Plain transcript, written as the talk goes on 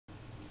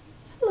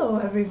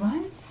Hello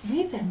everyone.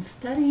 We've been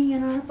studying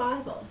in our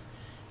Bibles.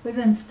 We've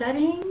been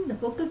studying the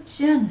book of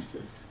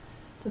Genesis.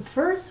 The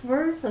first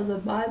verse of the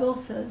Bible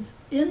says,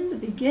 "In the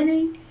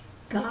beginning,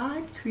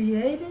 God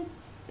created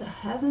the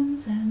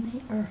heavens and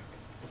the earth."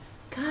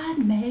 God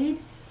made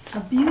a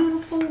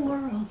beautiful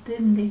world,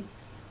 didn't he?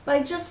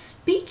 By just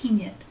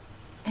speaking it.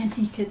 And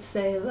he could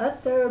say,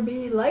 "Let there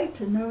be light,"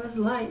 and there was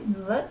light,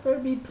 and "let there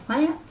be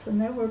plants," and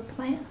there were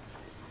plants.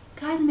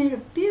 God made a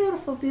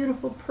beautiful,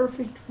 beautiful,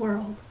 perfect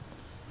world.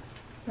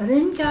 But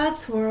in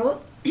God's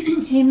world,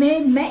 he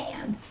made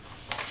man.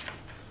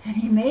 And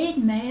he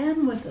made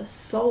man with a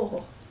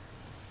soul.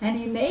 And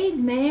he made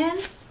man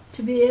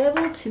to be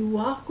able to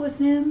walk with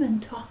him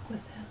and talk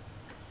with him.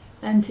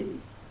 And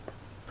to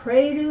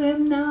pray to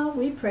him now.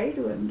 We pray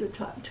to him to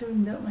talk to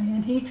him, don't we?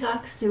 And he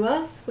talks to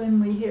us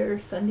when we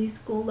hear Sunday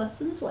school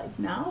lessons like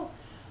now.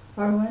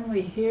 Or when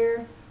we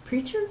hear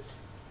preachers.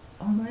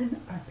 Or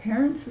when our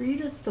parents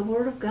read us the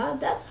Word of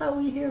God. That's how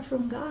we hear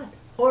from God.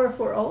 Or if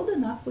we're old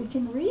enough, we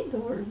can read the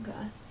Word of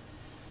God.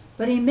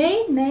 But he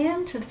made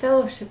man to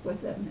fellowship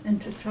with him and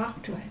to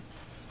talk to him.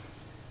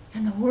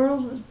 And the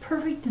world was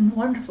perfect and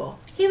wonderful.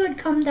 He would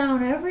come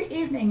down every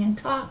evening and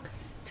talk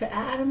to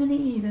Adam and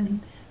Eve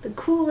in the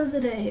cool of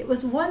the day. It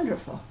was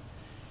wonderful.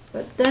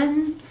 But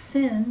then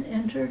sin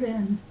entered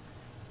in.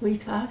 We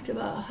talked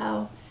about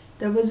how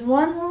there was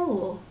one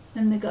rule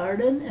in the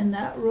garden, and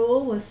that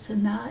rule was to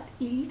not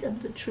eat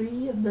of the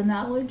tree of the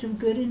knowledge of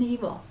good and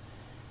evil.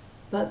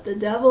 But the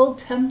devil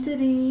tempted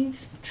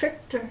Eve,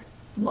 tricked her,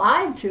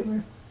 lied to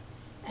her,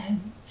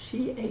 and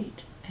she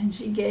ate. And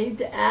she gave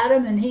to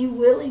Adam, and he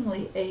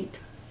willingly ate.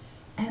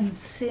 And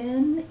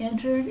sin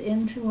entered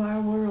into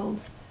our world.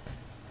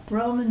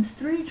 Romans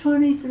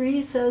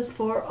 3:23 says,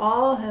 "For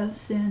all have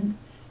sinned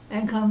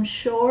and come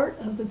short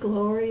of the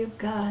glory of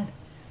God."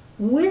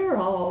 We're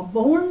all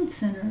born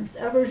sinners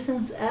ever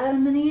since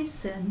Adam and Eve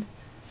sinned.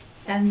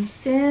 And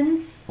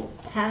sin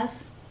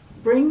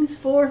brings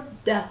forth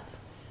death.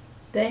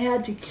 They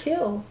had to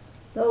kill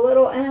the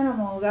little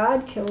animal.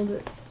 God killed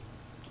it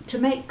to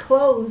make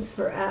clothes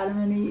for Adam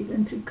and Eve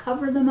and to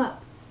cover them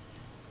up.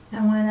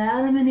 And when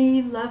Adam and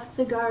Eve left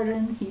the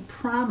garden, he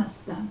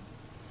promised them.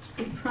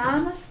 He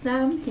promised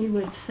them he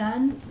would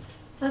send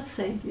a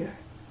Savior,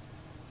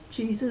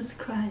 Jesus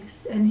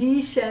Christ. And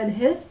he shed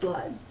his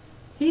blood.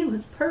 He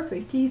was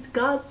perfect. He's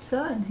God's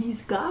Son.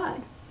 He's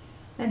God.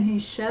 And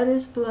he shed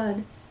his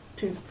blood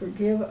to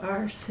forgive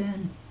our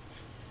sin.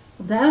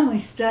 Then we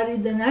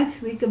studied the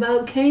next week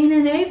about Cain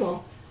and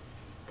Abel,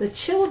 the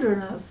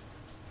children of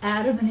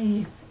Adam and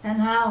Eve,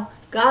 and how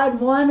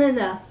God wanted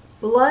a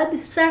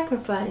blood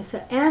sacrifice,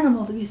 an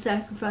animal to be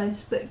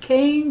sacrificed, but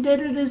Cain did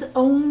it his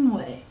own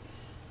way.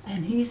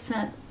 And he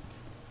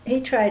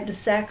tried to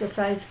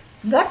sacrifice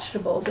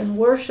vegetables and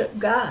worship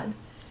God.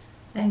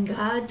 And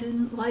God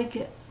didn't like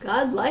it.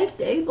 God liked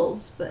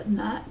Abel's, but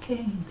not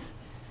Cain's.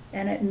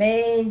 And it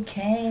made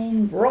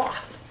Cain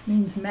wroth,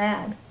 means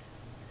mad.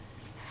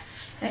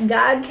 And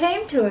God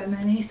came to him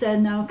and he said,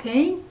 "Now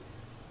Cain,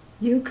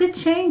 you could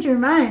change your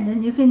mind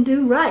and you can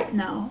do right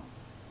now.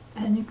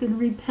 And you can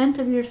repent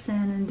of your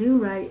sin and do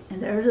right.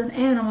 And there's an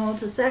animal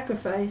to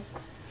sacrifice."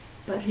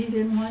 But he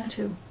didn't want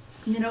to.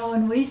 You know,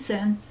 when we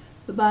sin,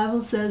 the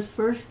Bible says,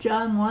 1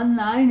 John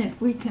 1:9, if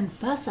we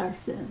confess our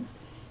sins,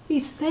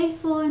 he's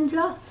faithful and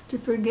just to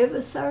forgive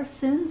us our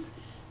sins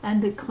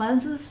and to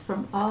cleanse us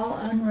from all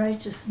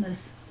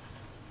unrighteousness.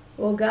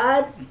 Well,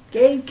 God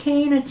gave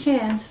Cain a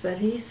chance, but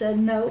he said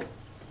no.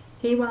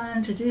 He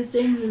wanted to do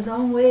things his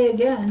own way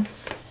again,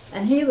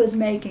 and he was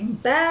making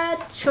bad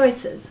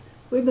choices.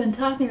 We've been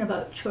talking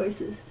about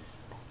choices.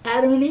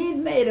 Adam and Eve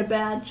made a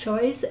bad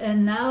choice,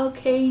 and now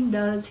Cain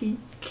does. He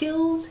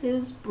kills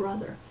his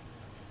brother.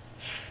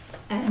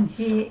 And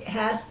he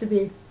has to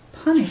be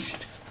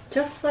punished,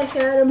 just like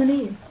Adam and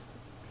Eve.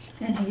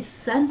 And he's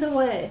sent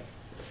away,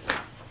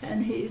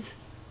 and he's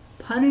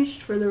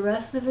punished for the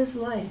rest of his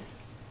life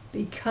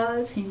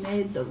because he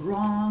made the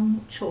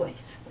wrong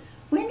choice.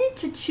 We need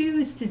to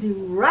choose to do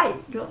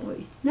right, don't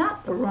we?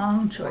 Not the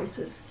wrong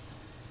choices.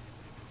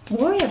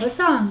 We have a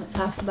song that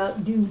talks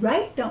about do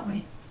right, don't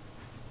we?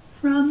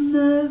 From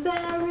the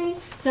very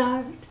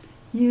start,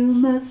 you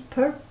must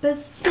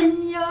purpose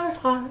in your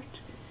heart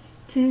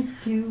to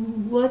do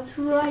what's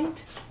right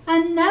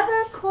and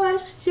never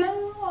question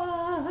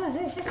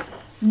why.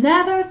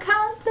 Never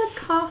count the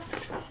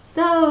cost,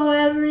 though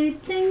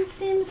everything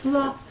seems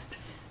lost.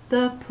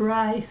 The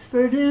price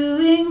for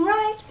doing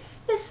right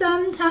is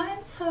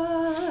sometimes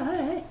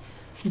high.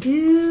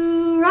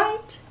 Do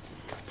right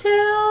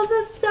till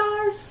the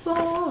stars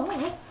fall.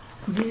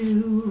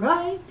 Do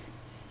right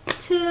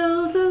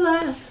till the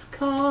last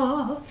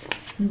call.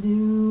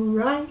 Do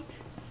right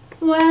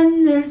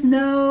when there's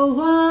no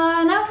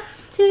one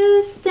else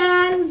to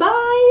stand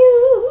by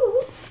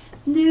you.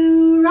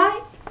 Do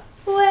right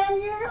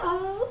when you're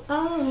all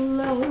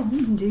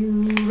alone.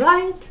 Do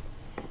right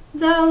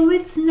though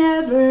it's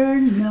never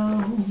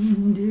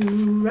known.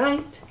 Do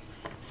right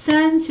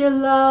since you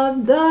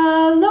love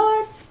the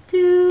Lord.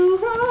 Do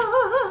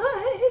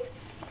right.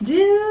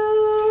 Do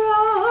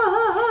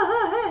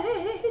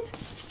right.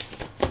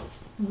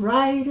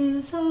 Right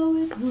is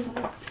always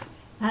right,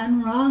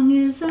 and wrong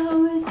is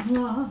always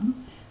wrong,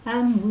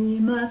 and we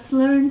must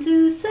learn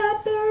to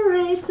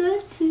separate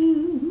the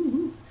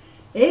two.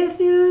 If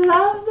you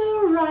love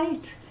the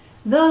right,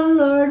 the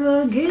Lord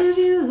will give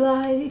you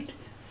light,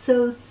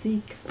 so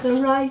seek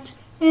the right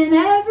in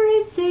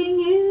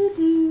everything you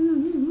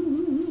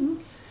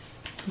do.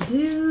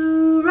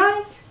 Do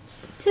right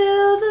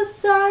till the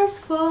stars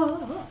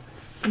fall,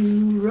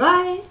 do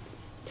right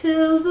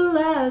till the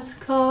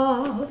last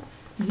call,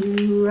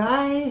 do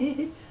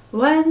right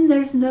when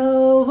there's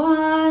no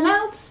one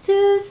else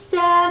to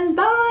stand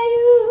by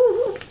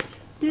you,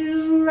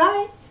 do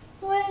right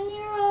when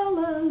you're all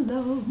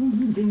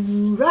alone,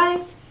 do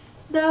right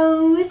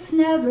though it's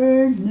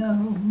never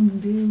known,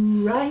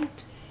 do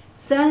right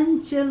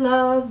since you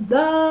love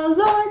the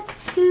Lord,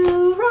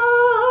 do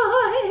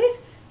right,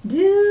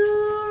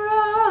 do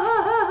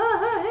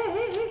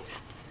right.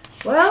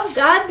 Well,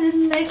 God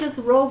didn't make us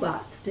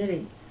robots, did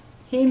he?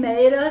 He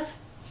made us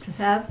to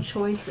have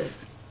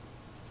choices.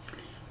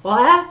 Well,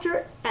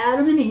 after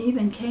Adam and Eve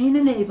and Cain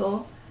and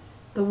Abel,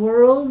 the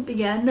world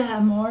began to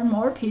have more and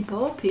more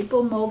people.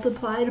 People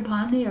multiplied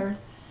upon the earth.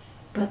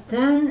 But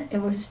then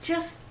it was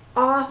just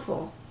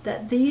awful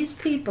that these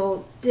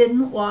people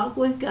didn't walk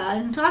with God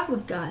and talk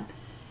with God.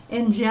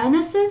 In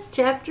Genesis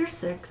chapter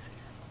 6,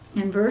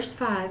 in verse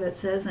 5, it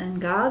says,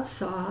 "And God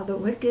saw the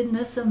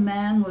wickedness of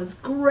man was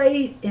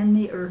great in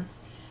the earth,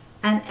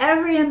 and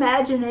every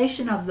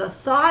imagination of the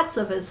thoughts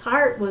of his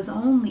heart was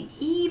only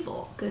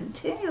evil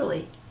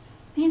continually."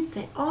 Means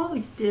they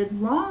always did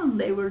wrong.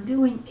 They were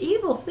doing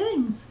evil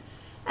things.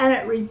 And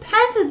it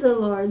repented the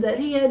Lord that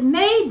he had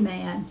made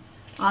man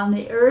on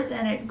the earth,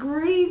 and it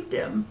grieved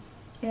him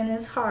in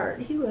his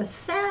heart. He was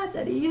sad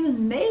that he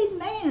even made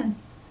man.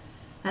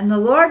 And the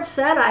Lord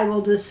said, "I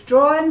will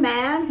destroy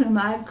man whom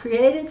I have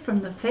created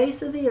from the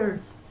face of the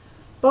earth,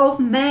 both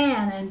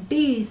man and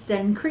beast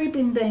and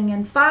creeping thing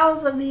and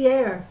fowls of the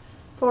air,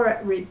 for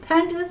it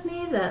repenteth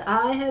me that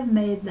I have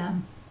made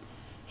them."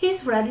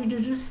 He's ready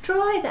to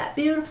destroy that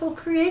beautiful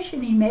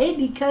creation he made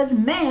because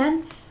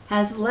man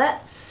has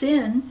let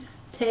sin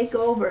take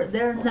over.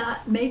 They're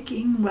not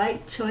making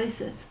right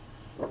choices.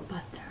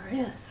 But there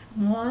is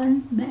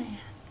one man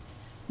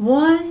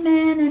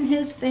in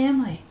his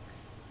family,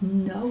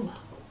 Noah.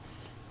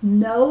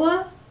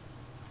 Noah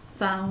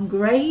found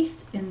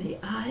grace in the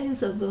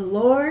eyes of the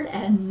Lord,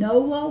 and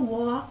Noah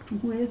walked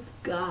with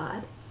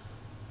God.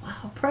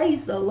 Wow,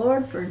 praise the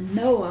Lord for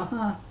Noah,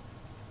 huh?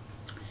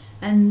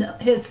 And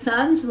his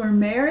sons were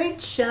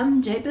married,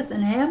 Shem, Japheth,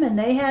 and Ham, and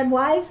they had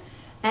wives,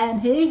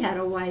 and he had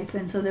a wife.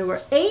 And so there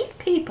were 8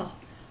 people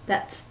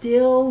that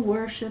still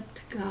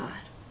worshiped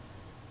God.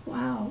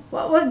 Wow,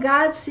 what would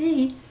God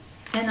see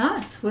in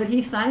us? Would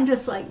he find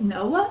us like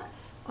Noah,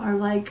 or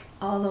like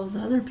all those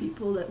other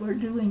people that were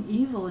doing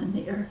evil in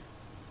the earth?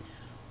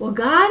 Well,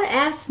 God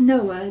asked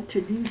Noah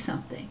to do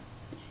something.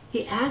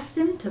 He asked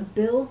him to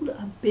build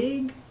a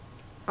big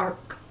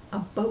ark, a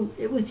boat.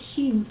 It was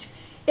huge.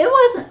 It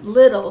wasn't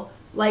little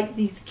like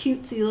these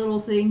cutesy little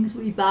things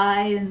we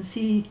buy and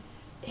see.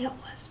 It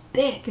was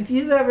big. If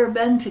you've ever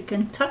been to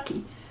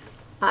Kentucky,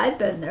 I've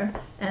been there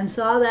and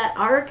saw that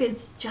ark.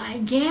 It's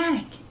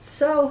gigantic. It's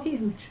so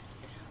huge.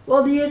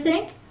 Well, do you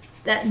think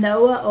that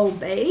Noah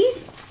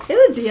obeyed? It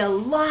would be a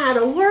lot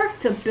of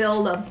work to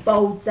build a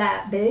boat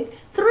that big,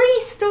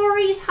 3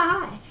 stories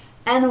high,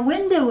 and a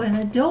window and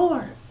a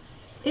door.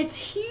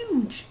 It's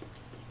huge.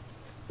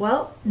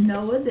 Well,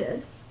 Noah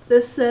did.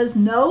 This says,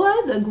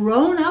 Noah, the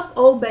grown-up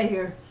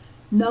obeyer.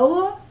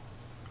 Noah,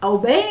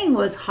 obeying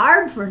was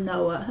hard for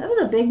Noah. That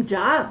was a big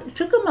job. It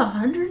took him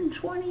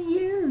 120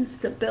 years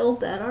to build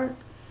that ark.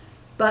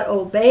 But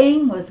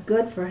obeying was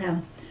good for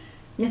him.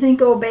 You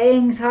think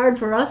obeying's hard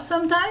for us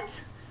sometimes?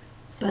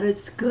 But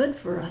it's good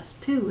for us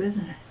too,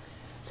 isn't it?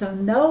 So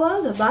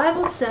Noah, the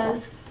Bible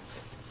says,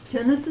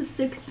 Genesis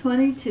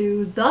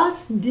 6:22,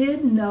 "Thus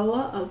did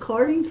Noah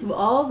according to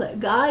all that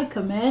God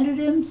commanded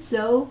him,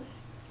 so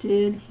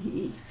did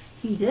he."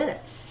 He did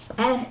it.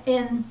 And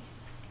in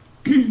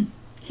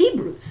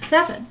Hebrews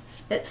 7,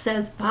 it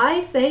says,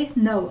 "By faith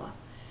Noah,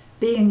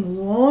 being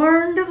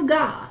warned of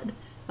God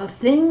of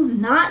things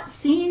not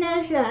seen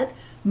as yet,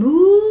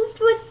 moved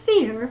with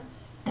fear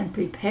and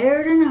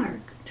prepared an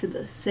ark to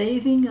the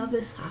saving of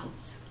his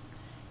house."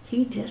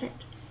 He did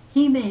it.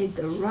 He made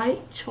the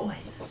right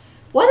choice.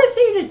 What if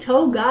he'd have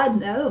told God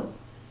no?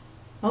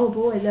 Oh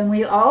boy, then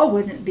we all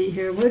wouldn't be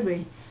here, would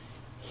we?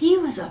 He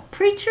was a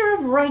preacher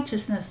of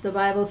righteousness, the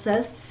Bible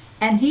says,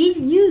 and he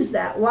used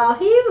that. While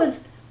he was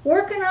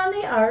working on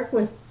the ark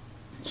with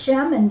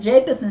Shem and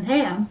Japheth and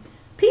Ham,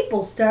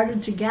 people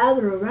started to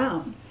gather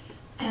around,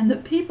 and the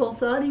people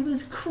thought he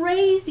was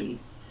crazy.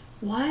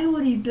 Why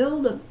would he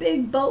build a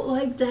big boat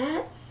like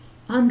that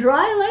on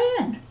dry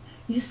land?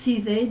 You see,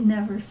 they'd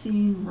never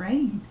seen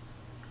rain.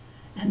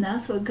 And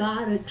that's what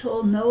God had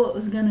told Noah it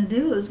was going to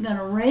do. It was going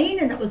to rain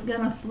and it was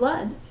going to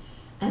flood.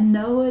 And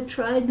Noah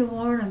tried to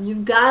warn him,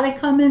 "You've got to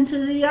come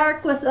into the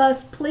ark with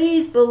us.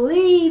 Please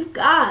believe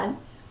God."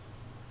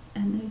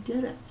 And they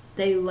did it.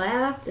 They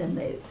laughed and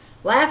they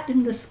laughed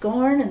him to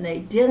scorn, and they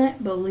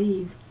didn't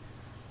believe.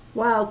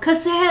 Wow,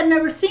 because they had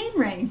never seen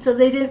rain, so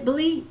they didn't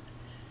believe.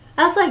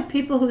 That's like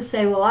people who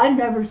say, well, I've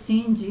never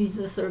seen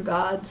Jesus or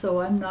God,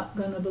 so I'm not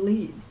going to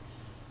believe.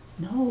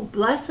 No,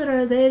 blessed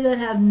are they that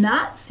have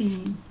not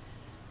seen,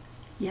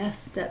 yes,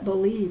 that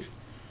believe.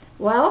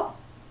 Well,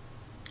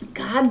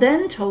 God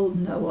then told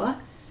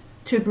Noah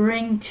to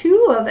bring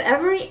 2 of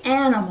every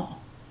animal,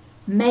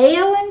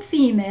 male and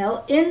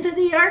female, into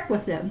the ark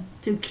with him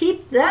to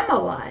keep them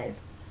alive.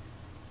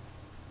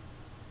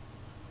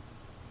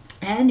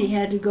 And he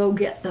had to go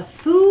get the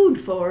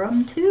food for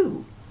them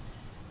too.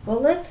 Well,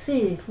 let's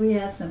see if we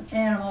have some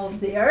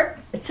animals. The ark,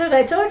 I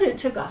told you it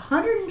took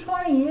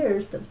 120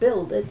 years to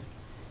build it.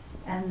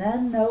 And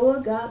then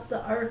Noah got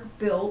the ark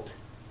built.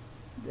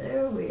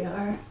 There we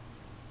are.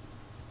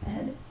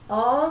 And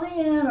all the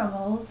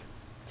animals,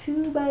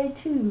 2 by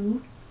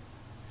 2,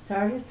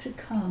 started to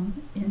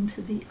come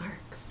into the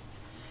ark.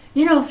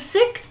 You know,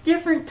 6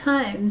 different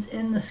times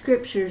in the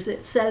scriptures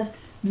it says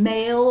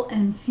male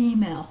and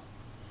female.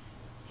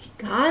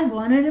 God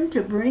wanted him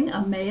to bring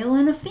a male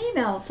and a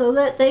female so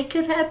that they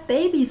could have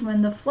babies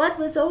when the flood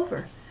was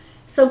over.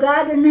 So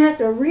God didn't have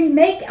to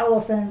remake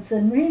elephants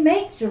and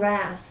remake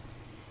giraffes.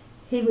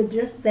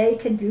 They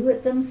could do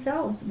it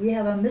themselves. We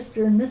have a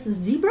Mr. and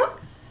Mrs. Zebra,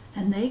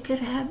 and they could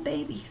have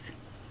babies.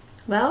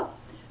 Well,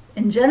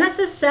 in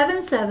Genesis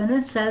 7:7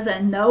 it says,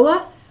 and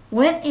Noah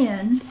went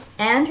in,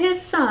 and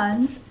his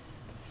sons,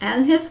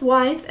 and his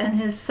wife, and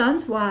his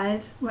sons'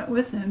 wives went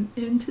with him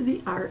into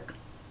the ark.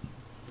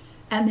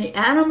 And the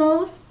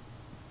animals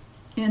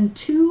in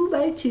 2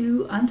 by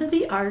 2 unto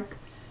the ark,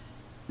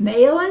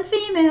 male and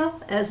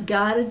female, as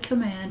God had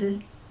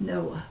commanded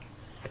Noah.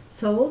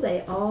 So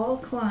they all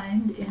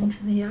climbed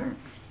into the ark.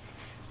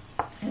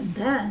 And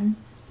then,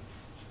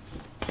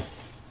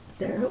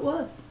 there it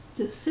was,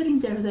 just sitting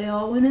there. They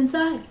all went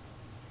inside.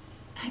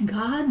 And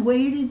God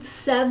waited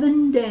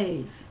 7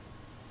 days.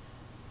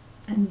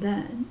 And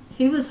then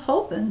he was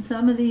hoping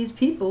some of these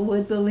people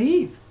would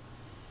believe.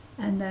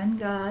 And then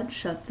God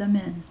shut them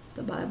in.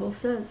 The Bible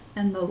says,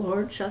 and the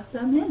Lord shut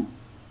them in.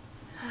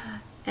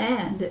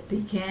 And it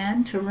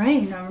began to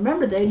rain. Now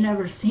remember, they'd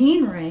never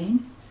seen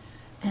rain.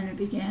 And it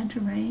began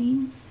to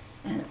rain.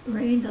 And it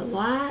rained a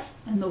lot.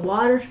 And the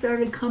water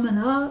started coming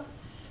up.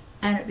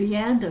 And it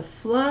began to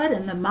flood.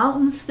 And the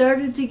mountains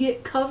started to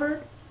get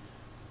covered.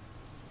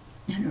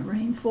 And it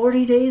rained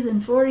 40 days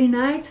and 40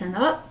 nights. And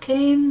up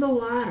came the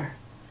water.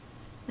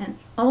 And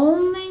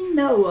only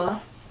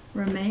Noah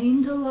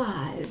remained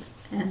alive,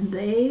 and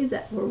they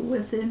that were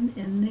with him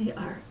in the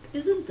ark.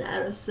 Isn't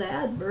that a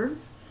sad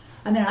verse?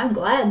 I mean, I'm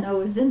glad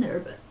Noah's in there,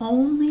 but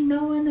only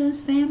Noah and his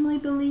family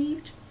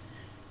believed?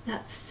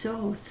 That's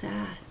so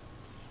sad.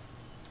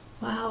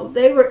 Wow,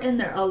 they were in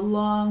there a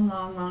long,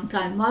 long, long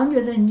time,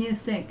 longer than you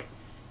think.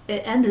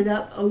 It ended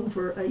up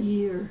over a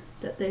year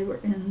that they were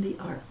in the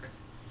ark.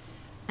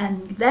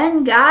 And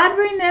then God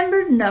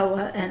remembered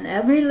Noah and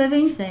every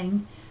living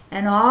thing,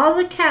 and all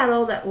the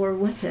cattle that were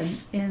with him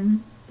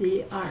in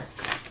the ark.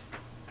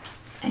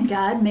 And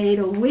God made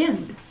a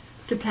wind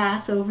to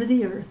pass over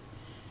the earth,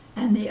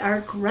 and the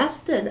ark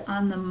rested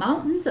on the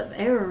mountains of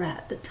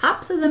Ararat. The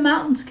tops of the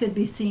mountains could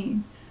be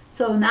seen.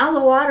 So now the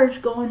water's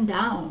going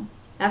down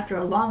after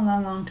a long,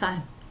 long, long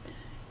time.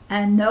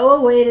 And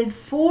Noah waited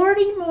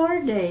 40 more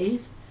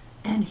days,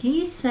 and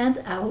he sent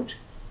out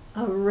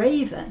a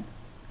raven,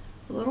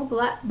 a little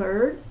black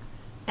bird,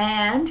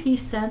 and he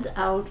sent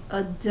out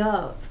a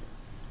dove.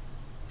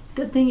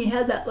 Good thing he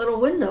had that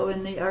little window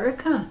in the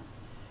ark, huh?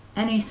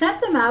 And he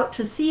sent them out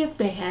to see if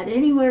they had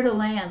anywhere to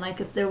land, like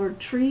if there were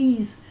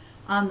trees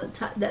on the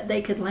top that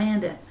they could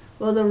land in.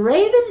 Well, the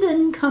raven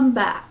didn't come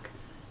back,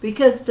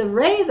 because the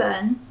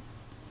raven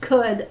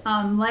could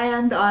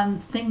land on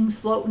things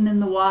floating in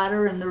the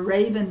water, and the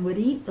raven would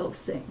eat those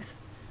things.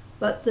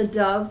 But the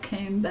dove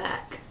came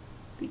back,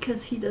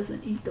 because he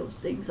doesn't eat those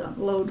things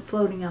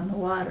floating on the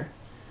water.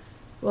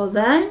 Well,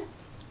 then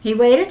he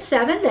waited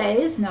 7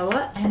 days,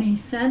 Noah, and he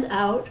sent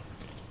out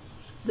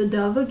the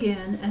dove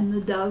again, and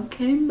the dove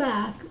came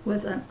back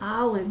with an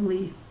olive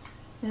leaf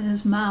in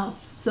his mouth.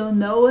 So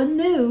Noah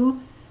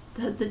knew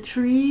that the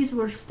trees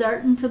were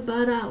starting to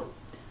bud out.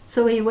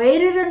 So he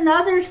waited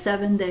another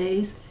 7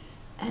 days,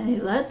 and he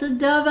let the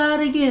dove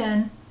out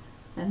again,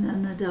 and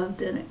then the dove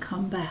didn't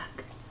come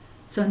back.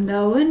 So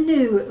Noah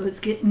knew it was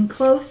getting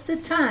close to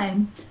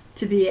time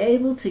to be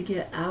able to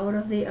get out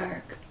of the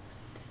ark.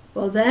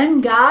 Well,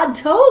 then God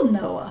told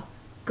Noah,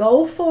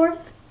 go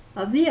forth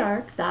of the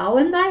ark, thou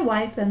and thy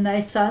wife, and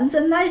thy sons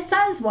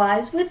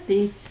wives with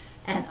thee,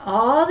 and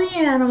all the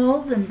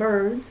animals and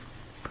birds,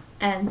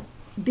 and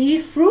be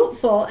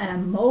fruitful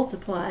and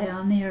multiply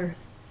on the earth.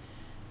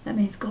 That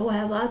means go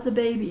have lots of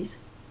babies,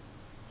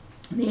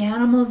 the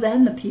animals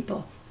and the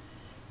people.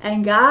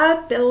 And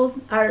God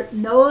built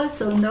Noah,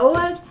 so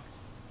Noah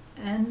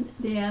and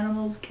the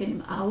animals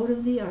came out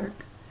of the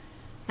ark.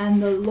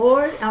 And the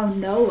Lord,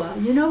 Noah,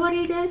 you know what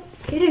he did?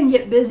 He didn't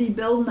get busy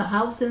building a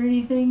house or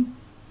anything.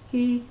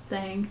 He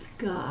thanked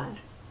God.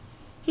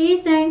 He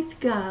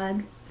thanked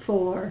God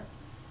for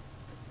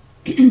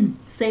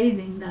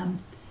saving them.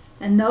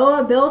 And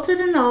Noah built it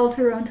an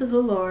altar unto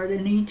the Lord,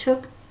 and he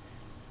took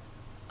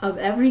of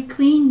every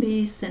clean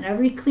beast and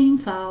every clean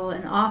fowl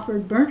and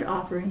offered burnt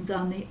offerings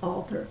on the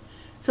altar.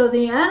 So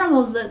the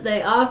animals that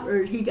they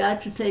offered, he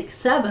got to take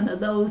 7 of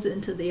those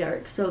into the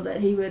ark so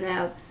that he would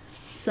have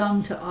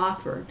some to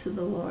offer to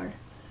the Lord.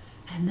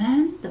 And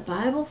then the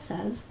Bible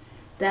says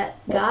that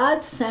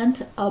God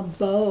sent a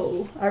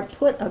bow, or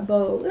put a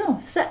bow,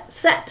 no,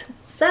 set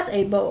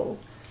a bow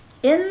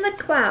in the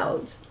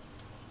clouds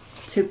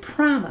to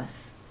promise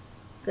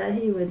that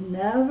he would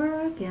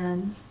never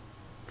again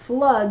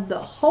flood the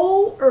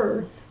whole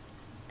earth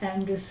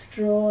and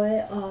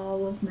destroy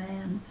all of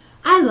man.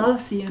 I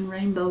love seeing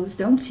rainbows,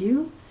 don't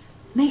you?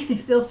 Makes me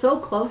feel so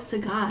close to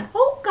God.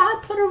 Oh,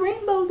 God put a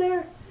rainbow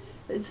there.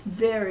 It's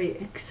very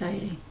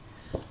exciting.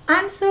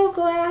 I'm so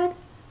glad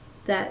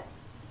that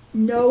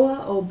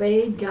Noah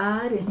obeyed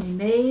God and he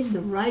made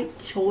the right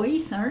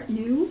choice, aren't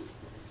you?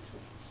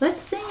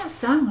 Let's sing a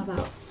song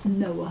about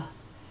Noah.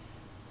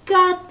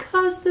 God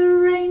caused the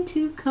rain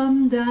to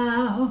come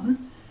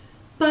down,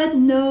 but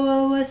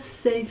Noah was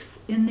safe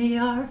in the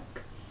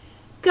ark.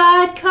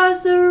 God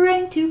caused the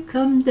rain to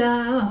come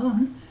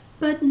down,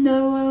 but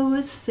Noah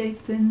was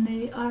safe in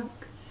the ark.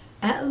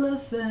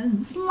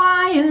 Elephants,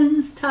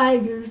 lions,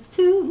 tigers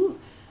too,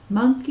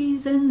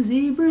 monkeys and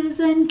zebras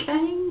and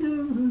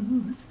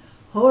kangaroos,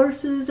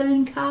 horses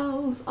and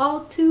cows,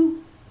 all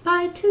 2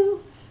 by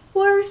 2,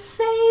 were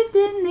saved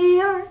in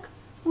the ark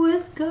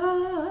with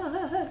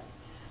God.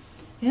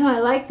 You know, I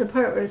like the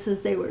part where it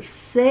says they were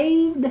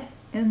saved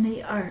in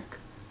the ark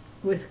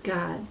with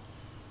God.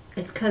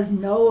 It's because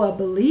Noah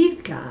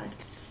believed God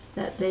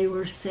that they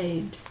were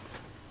saved.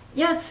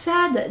 Yeah, it's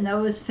sad that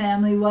Noah's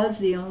family was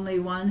the only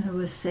one who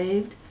was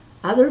saved.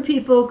 Other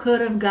people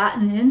could have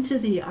gotten into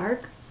the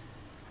ark,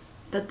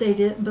 but they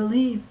didn't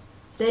believe.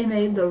 They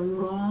made the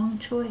wrong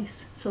choice,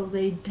 so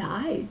they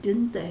died,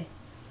 didn't they?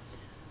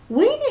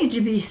 We need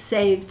to be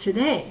saved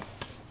today.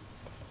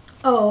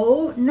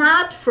 Oh,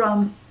 not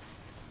from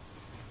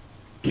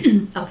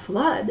a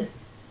flood,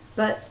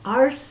 but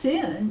our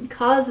sin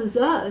causes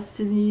us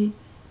to be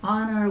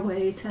on our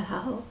way to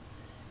hell.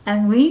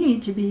 And we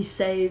need to be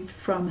saved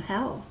from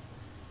hell.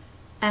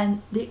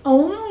 And the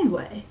only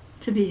way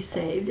to be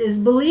saved is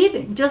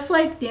believing. Just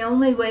like the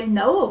only way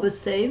Noah was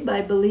saved,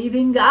 by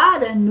believing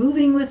God and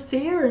moving with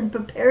fear and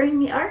preparing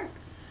the ark.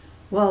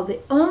 Well, the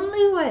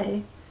only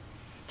way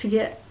to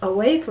get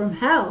away from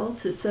hell,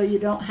 so you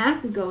don't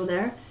have to go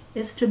there,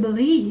 is to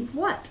believe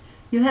what?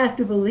 You have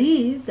to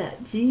believe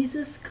that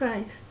Jesus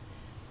Christ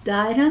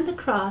died on the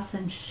cross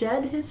and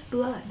shed his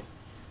blood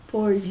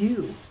for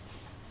you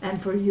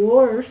and for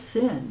your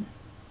sin,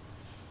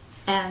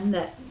 and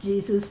that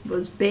Jesus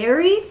was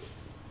buried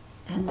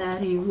and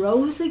that he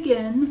rose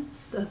again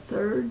the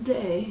 3rd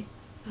day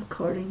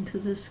according to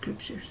the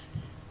scriptures.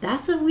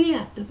 That's what we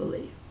have to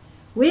believe.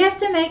 We have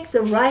to make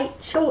the right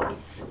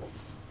choice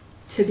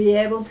to be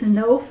able to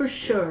know for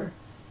sure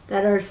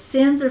that our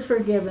sins are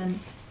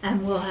forgiven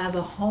and we'll have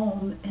a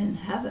home in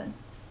heaven.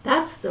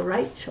 That's the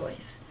right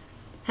choice.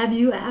 Have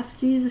you asked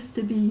Jesus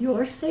to be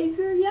your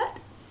Savior yet?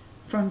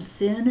 From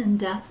sin and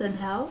death and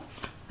hell?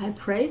 I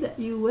pray that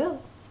you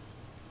will.